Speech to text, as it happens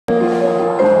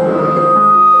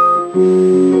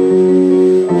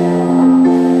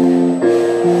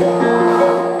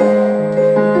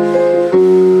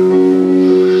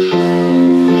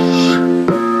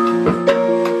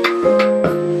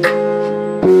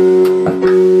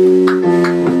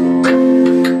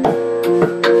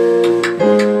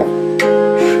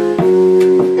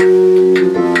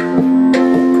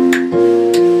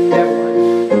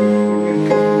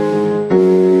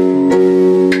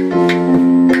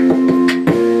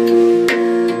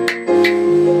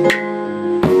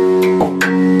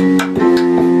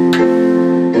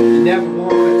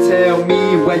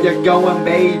Going,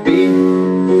 baby.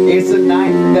 It's a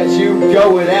night that you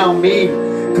go without me.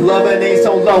 Clubbing ain't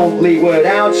so lonely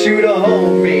without you to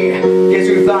hold me. Guess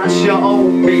you thought you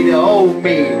owned me to hold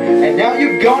me, and now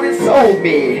you've gone and sold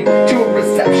me to a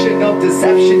reception of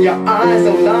deception. Your eyes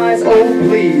are lies, oh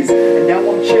please. And now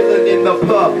I'm chilling in the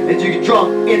pub, and you get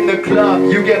drunk in the club.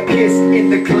 You get pissed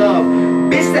in the club.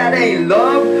 Bitch, that ain't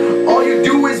love. All you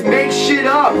do is make shit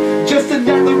up. Just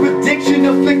another addiction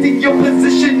afflicting your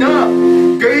position up.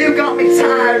 Girl, you got me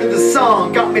tired of the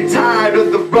song, got me tired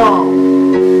of the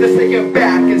wrong. Let's take it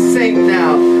back and sing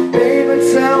now. Baby,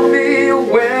 tell me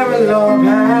where love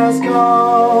has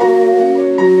gone.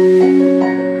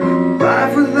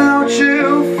 Life without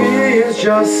you feels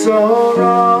just so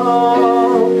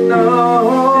wrong.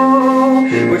 No,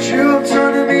 what you've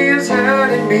done to me is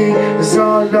hurting me. Is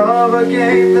our love a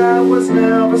game that was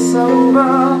never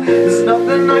sober? There's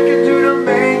nothing I can do to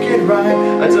make it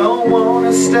right. I don't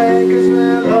wanna stay cause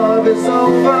my love is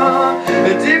over.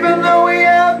 And even though we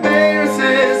have made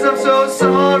mistakes, I'm so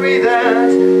sorry that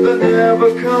they'll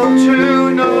never come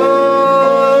true. No,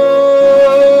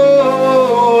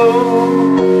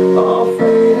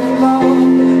 afraid of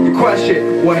love. You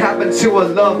question, what happened to our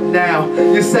love now?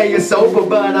 You say it's over,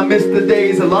 but I miss the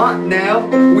days a lot now.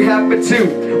 We happen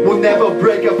to. We'll never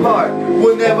break apart,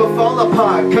 we'll never fall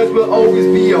apart, cause we'll always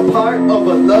be a part of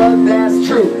a love that's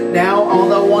true. Now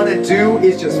all I wanna do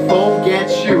is just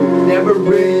forget you. Never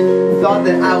really thought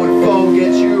that I would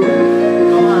forget you.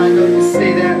 Oh, I know you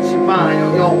say that you're mine.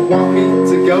 You don't want me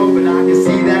to go, but I can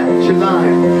see that you're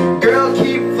lying. Girl,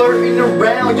 keep flirting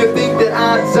around, you think that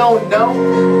I don't know.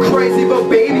 Crazy, but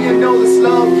baby, you know this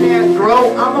love can't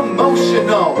grow. I'm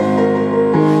emotional.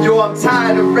 Yo, I'm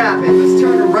tired of rapping, let's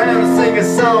turn around and sing a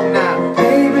song now.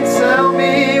 Baby, tell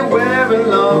me where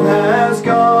love has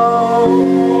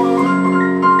gone.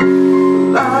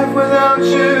 Life without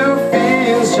you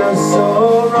feels just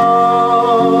so wrong.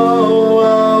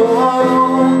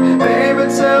 Baby,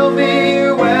 tell me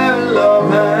where love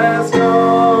has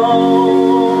gone.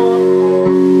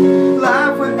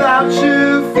 Life without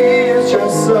you feels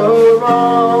just so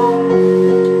wrong.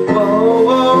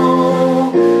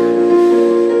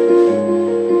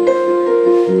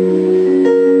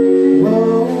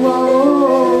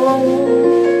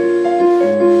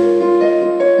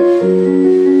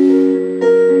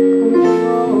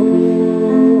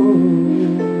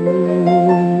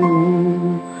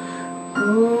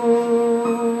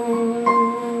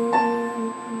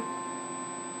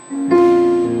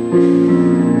 Ooh.